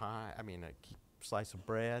piece of pie, a slice of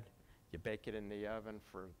bread. You bake it in the oven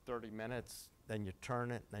for 30 minutes, then you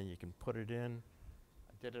turn it, then you can put it in.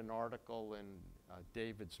 I did an article in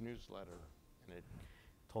David's newsletter, and it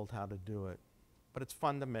told how to do it. But it's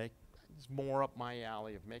fun to make. It's more up my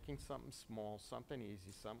alley of making something small, something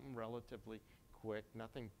easy, something relatively quick,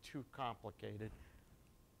 nothing too complicated.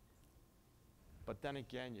 But then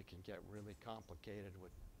again, you can get really complicated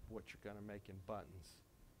with what you're going to make in buttons.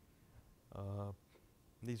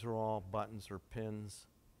 These are all buttons or pins,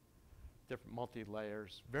 different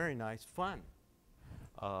multi-layers. Very nice, fun.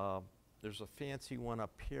 There's a fancy one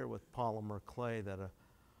up here with polymer clay that a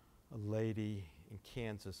lady in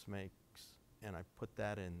Kansas makes, and I put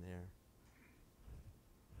that in there.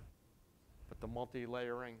 But the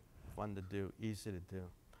multi-layering, fun to do, easy to do.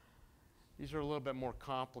 These are a little bit more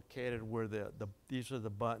complicated where these are the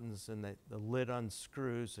buttons, and the lid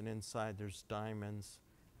unscrews, and inside there's diamonds.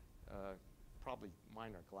 Probably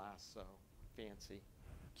mine are glass, so fancy.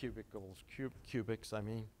 Cubics, I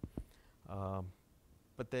mean.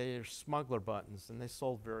 But they are smuggler buttons, and they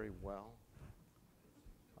sold very well.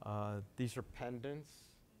 These are pendants.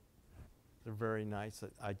 They're very nice.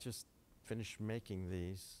 I just finished making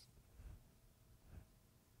these.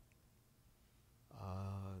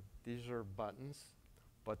 These are buttons,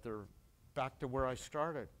 but they're back to where I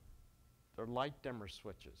started. They're light dimmer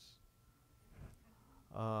switches.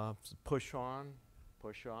 Push on,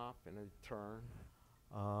 push off, and a turn.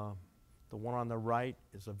 The one on the right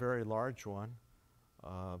is a very large one.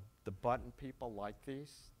 The button people like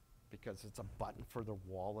these because it's a button for their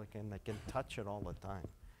wall, and they can touch it all the time,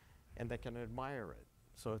 and they can admire it.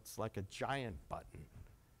 So it's like a giant button.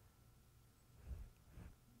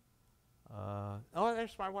 Oh,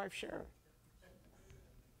 there's my wife, Sharon.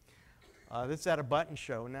 This is at a button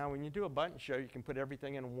show. Now, when you do a button show, you can put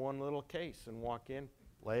everything in one little case and walk in,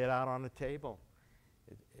 lay it out on the table.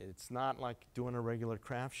 It's not like doing a regular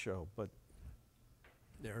craft show, but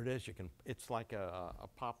There it is. It's like a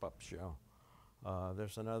pop-up show.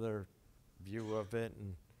 There's another view of it,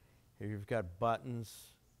 and here you've got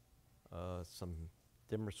buttons, some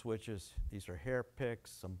dimmer switches. These are hair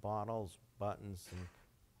picks, some bottles, buttons, and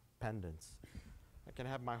pendants. I can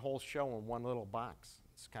have my whole show in one little box.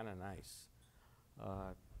 It's kind of nice.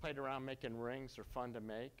 Played around making rings. They're fun to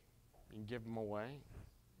make. You can give them away.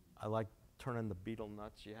 I like turning the beetle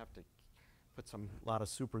nuts. You have to put a lot of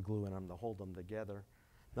super glue in them to hold them together.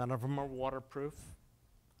 None of them are waterproof.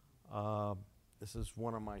 This is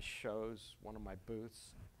one of my shows, one of my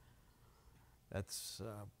booths. That's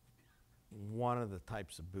one of the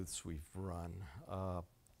types of booths we've run.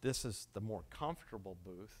 This is the more comfortable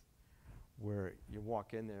booth, where you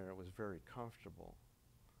walk in there, it was very comfortable.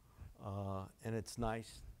 And it's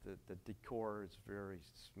nice, the decor is very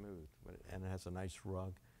smooth, and it has a nice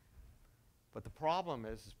rug. But the problem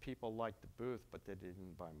is people liked the booth, but they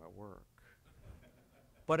didn't buy my work.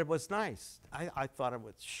 But it was nice. I thought it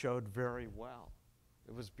showed very well.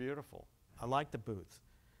 It was beautiful. I liked the booth.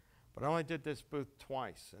 But I only did this booth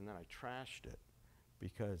twice, and then I trashed it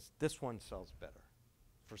because this one sells better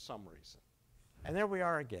for some reason. And there we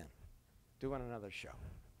are again, doing another show.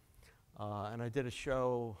 And I did a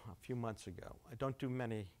show a few months ago. I don't do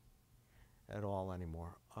many at all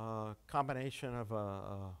anymore. Combination of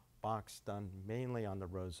a box done mainly on the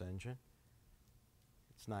Rose engine.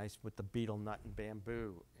 It's nice with the beetle nut and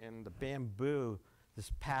bamboo. And the bamboo,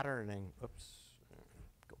 this patterning, oops,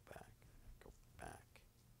 go back.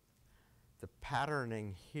 The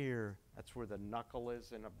patterning here, that's where the knuckle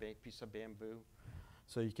is in a piece of bamboo.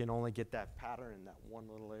 So you can only get that pattern in that one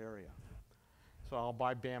little area. So I'll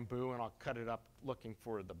buy bamboo and I'll cut it up looking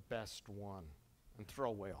for the best one and throw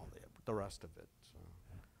away all the rest of it. So,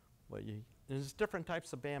 but there's different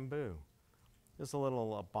types of bamboo. There's a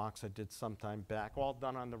little box I did some time back, all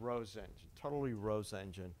done on the Rose engine, totally Rose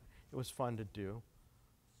engine. It was fun to do.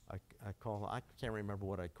 I can't remember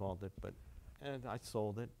what I called it, and I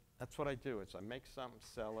sold it. That's what I do. Is I make something,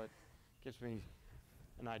 sell it. Gives me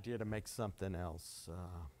an idea to make something else.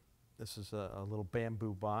 This is a little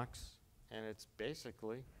bamboo box, and it's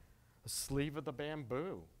basically a sleeve of the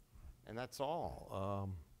bamboo, and that's all.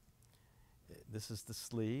 This is the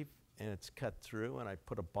sleeve, and it's cut through, and I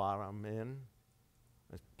put a bottom in.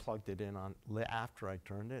 I plugged it in after I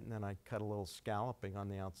turned it, and then I cut a little scalloping on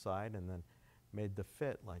the outside, and then made the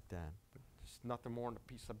fit like that. But just nothing more than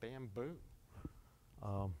a piece of bamboo.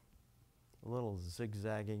 A little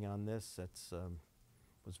zigzagging on this. That's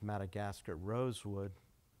was Madagascar rosewood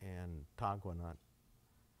and taguanut.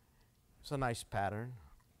 It's a nice pattern.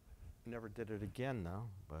 Never did it again though,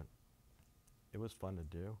 but it was fun to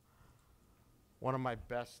do. One of my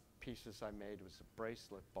best pieces I made was a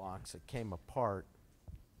bracelet box. It came apart.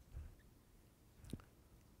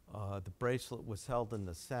 The bracelet was held in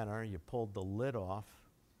the center. You pulled the lid off,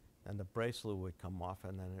 and the bracelet would come off,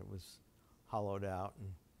 and then it was hollowed out and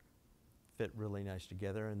fit really nice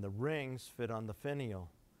together. And the rings fit on the finial.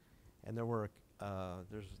 And there was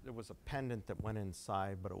a pendant that went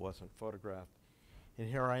inside, but it wasn't photographed. And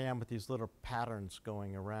here I am with these little patterns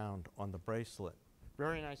going around on the bracelet.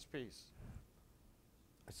 Very nice piece.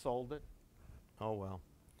 I sold it. Oh well.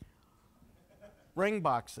 Ring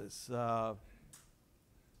boxes.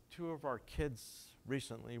 Two of our kids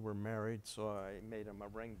recently were married, so I made them a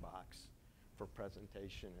ring box for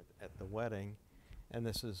presentation at the wedding, and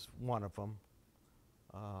this is one of them.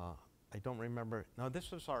 I don't remember. No,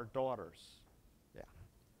 this was our daughter's. Yeah.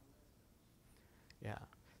 Yeah.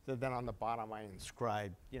 So then on the bottom I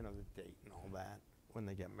inscribed, the date and all that when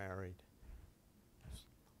they get married.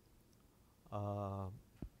 A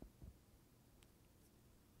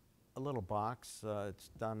little box. It's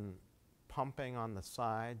done pumping on the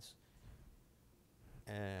sides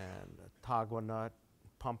and a taguanut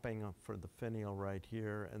pumping for the finial right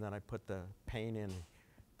here, and then I put the paint in,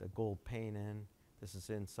 the gold paint in. This is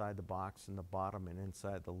inside the box in the bottom and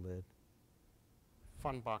inside the lid.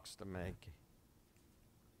 Fun box to make.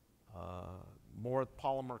 More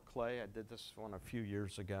polymer clay. I did this one a few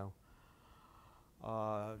years ago.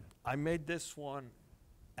 I made this one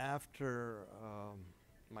after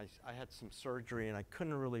I had some surgery and I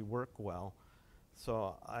couldn't really work well.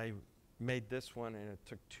 So I made this one and it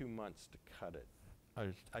took 2 months to cut it.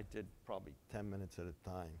 I did probably 10 minutes at a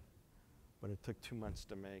time, but it took 2 months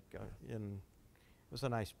to make. And it was a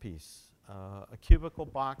nice piece. A cubicle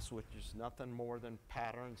box, which is nothing more than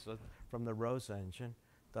patterns from the Rose engine,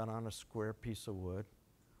 done on a square piece of wood.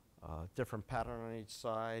 Different pattern on each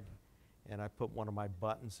side, and I put one of my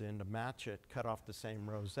buttons in to match it, cut off the same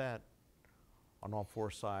rosette on all 4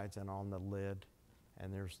 sides and on the lid,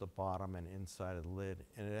 and there's the bottom and inside of the lid.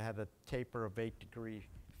 And it had a taper of 8-degree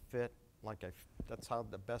fit, that's how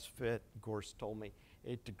the best fit. Gorse told me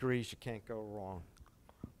 8 degrees, you can't go wrong.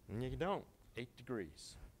 And you don't, 8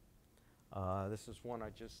 degrees. This is one I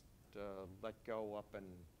just let go up in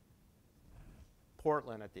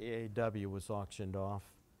Portland at the AAW, was auctioned off.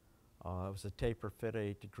 It was a taper fit at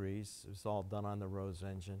 8 degrees. It was all done on the Rose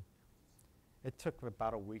engine. It took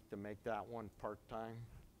about a week to make that one part-time,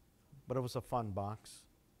 but it was a fun box.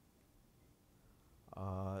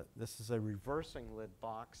 This is a reversing lid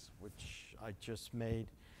box, which I just made.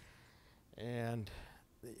 And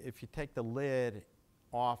if you take the lid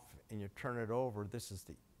off and you turn it over, this is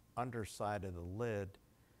the underside of the lid.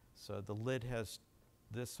 So the lid has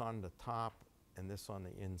this on the top and this on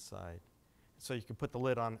the inside. So you can put the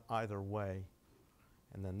lid on either way.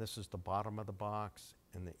 And then this is the bottom of the box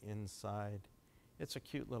and the inside. It's a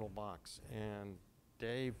cute little box. And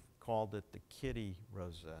Dave called it the kitty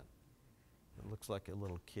rosette. It looks like a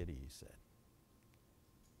little kitty, he said.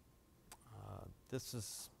 This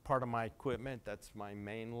is part of my equipment. That's my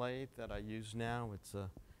main lathe that I use now. It's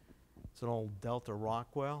an old Delta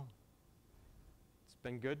Rockwell. It's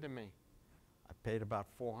been good to me. I paid about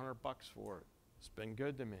 $400 for it. It's been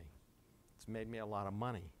good to me. It's made me a lot of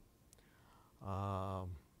money.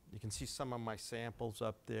 You can see some of my samples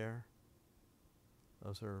up there.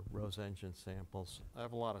 Those are Rose engine samples. I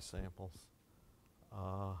have a lot of samples.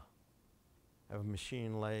 I have a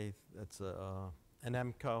machine lathe that's an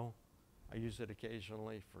MCO. I use it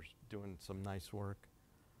occasionally for doing some nice work.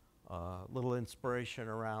 Little inspiration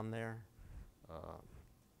around there.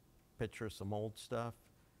 Picture of some old stuff.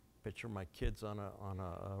 Picture of my kids on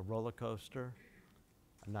a roller coaster.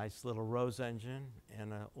 A nice little Rose engine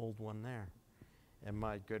and an old one there. And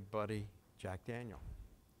my good buddy, Jack Daniel.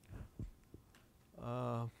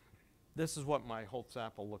 This is what my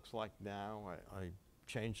Holtz-Apfel looks like now. I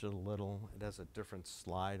changed it a little. It has a different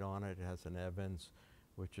slide on it. It has an Evans,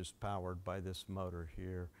 which is powered by this motor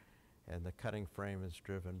here. And the cutting frame is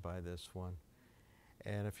driven by this one.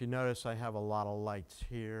 And if you notice, I have a lot of lights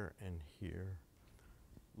here and here.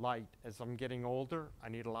 Light, as I'm getting older, I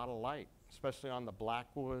need a lot of light, especially on the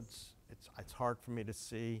blackwoods. It's hard for me to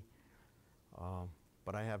see,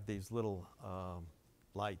 but I have these little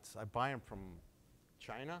lights. I buy them from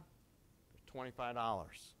China, they're $25.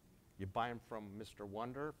 You buy them from Mr.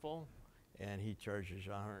 Wonderful, and he charges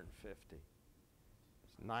you $150.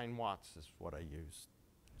 9 watts is what I use.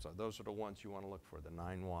 So those are the ones you want to look for, the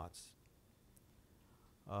 9 watts.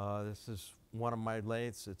 This is one of my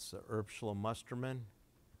lathes. It's a Erbschel Mustermann.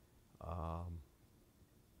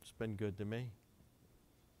 It's been good to me.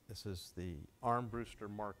 This is the Armbruster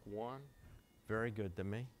Mark I. Very good to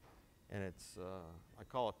me. And it's, I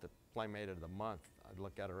call it the Playmate of the Month. I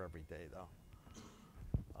look at her every day, though.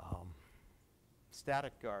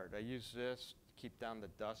 Static guard. I use this to keep down the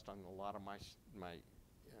dust on a lot of my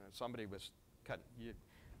somebody was cutting, you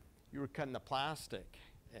were cutting the plastic.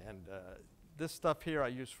 And this stuff here I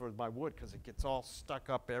use for my wood because it gets all stuck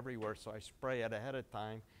up everywhere, so I spray it ahead of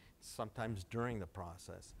time, sometimes during the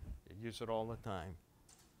process. I use it all the time.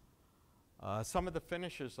 Some of the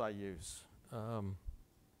finishes I use. The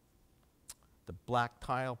black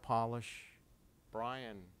tile polish.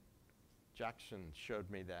 Brian Jackson showed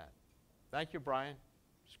me that. Thank you, Brian.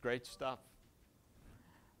 It's great stuff.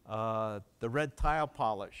 The red tile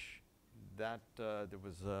polish. There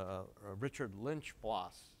was a Richard Lynch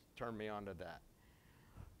boss turned me onto that.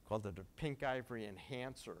 Called it a pink ivory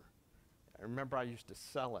enhancer. I remember I used to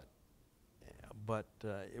sell it, but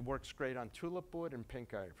it works great on tulip wood and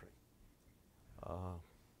pink ivory.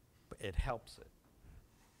 It helps it.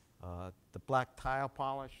 The black tile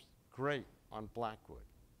polish, great on blackwood.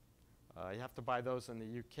 You have to buy those in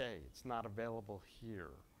the UK. It's not available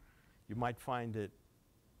here. You might find it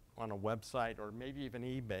on a website or maybe even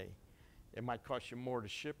eBay. It might cost you more to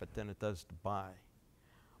ship it than it does to buy.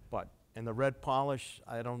 But in the red polish,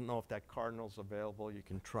 I don't know if that Cardinal's available. You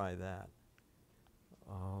can try that.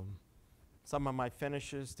 Some of my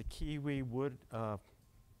finishes, the kiwi wood,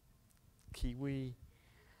 kiwi,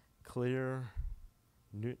 clear,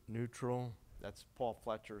 neutral. That's Paul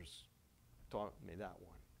Fletcher's taught me that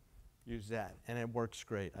one. Use that, and it works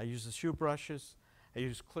great. I use the shoe brushes. I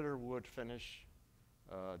use clear wood finish,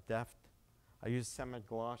 deft. I use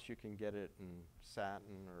semi-gloss. You can get it in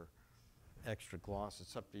satin or extra gloss.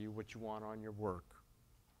 It's up to you what you want on your work.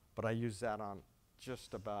 But I use that on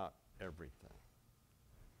just about everything.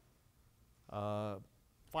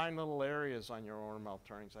 Find little areas on your ornamental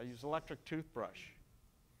turnings. I use electric toothbrush.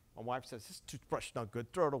 My wife says, this toothbrush is not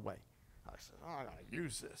good, throw it away. I said, oh, I gotta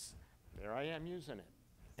use this. There I am using it.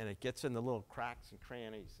 And it gets in the little cracks and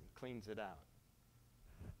crannies and cleans it out.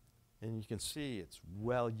 And you can see it's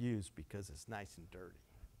well used because it's nice and dirty.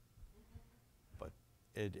 But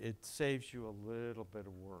it saves you a little bit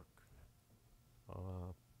of work.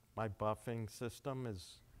 My buffing system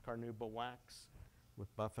is carnauba wax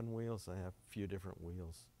with buffing wheels. I have a few different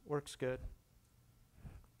wheels. Works good.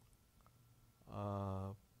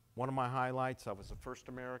 One of my highlights, I was the first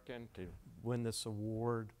American to win this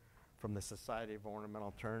award from the Society of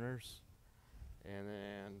Ornamental Turners. And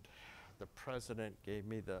then the president gave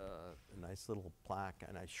me the nice little plaque,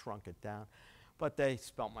 and I shrunk it down. But they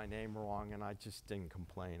spelt my name wrong, and I just didn't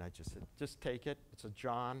complain. I just said, just take it. It's a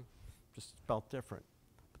John, just spelled different.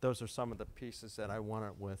 But those are some of the pieces that I won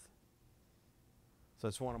it with. So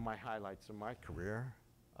it's one of my highlights of my career.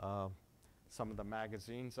 Some of the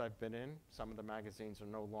magazines I've been in, some of the magazines are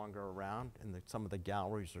no longer around, and some of the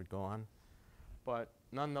galleries are gone. But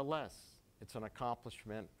nonetheless, it's an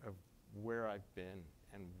accomplishment of where I've been,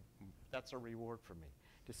 and that's a reward for me.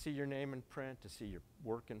 To see your name in print, to see your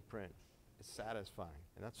work in print, is satisfying,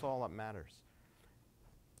 and that's all that matters.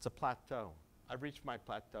 It's a plateau. I've reached my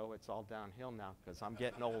plateau. It's all downhill now because I'm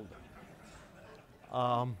getting older.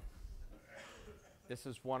 This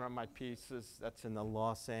is one of my pieces that's in the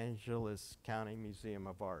Los Angeles County Museum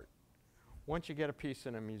of Art. Once you get a piece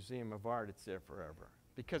in a museum of art, it's there forever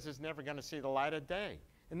because it's never going to see the light of day,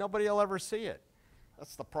 and nobody will ever see it.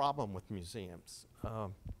 That's the problem with museums.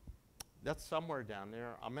 That's somewhere down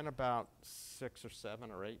there. I'm in about 6 or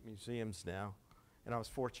 7 or 8 museums now, and I was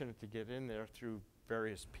fortunate to get in there through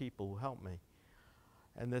various people who helped me.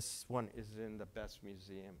 And this one is in the best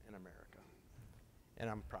museum in America, and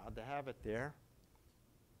I'm proud to have it there.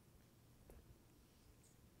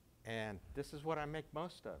 And this is what I make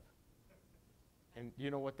most of. And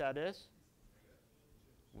you know what that is?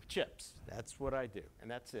 Chips. That's what I do,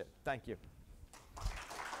 and that's it. Thank you.